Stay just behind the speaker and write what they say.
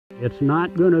It's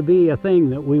not going to be a thing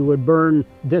that we would burn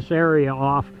this area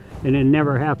off and then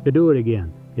never have to do it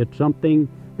again. It's something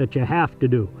that you have to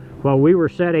do. While we were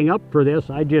setting up for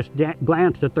this, I just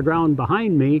glanced at the ground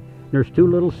behind me. There's two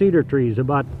little cedar trees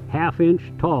about ½ inch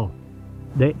tall.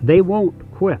 They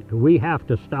won't quit. We have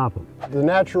to stop them. The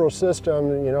natural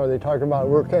system, you know, they talk about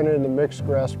we're kind of in the mixed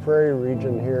grass prairie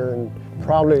region here and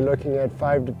probably looking at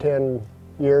 5 to 10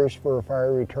 years for a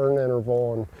fire return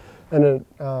interval.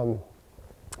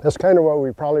 That's kind of what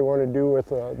we probably want to do with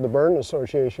the burn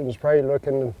association, is probably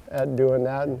looking at doing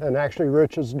that. And actually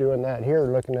Rich is doing that here,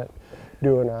 looking at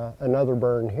doing another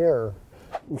burn here.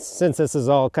 Since this is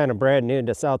all kind of brand new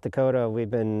to South Dakota,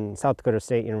 South Dakota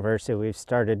State University, we've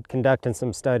started conducting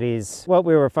some studies. What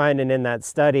we were finding in that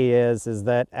study is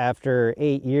that after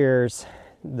 8 years,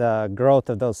 the growth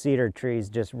of those cedar trees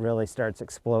just really starts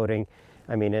exploding.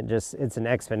 I mean, it's an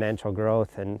exponential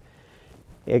growth, and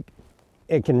then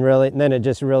it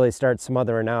just really starts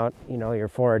smothering out, you know, your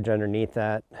forage underneath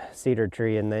that cedar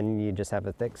tree, and then you just have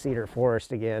a thick cedar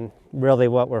forest again. Really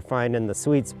what we're finding the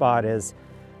sweet spot is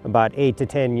about 8 to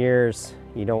 10 years.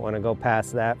 You don't want to go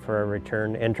past that for a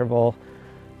return interval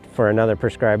for another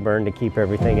prescribed burn to keep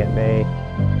everything at bay.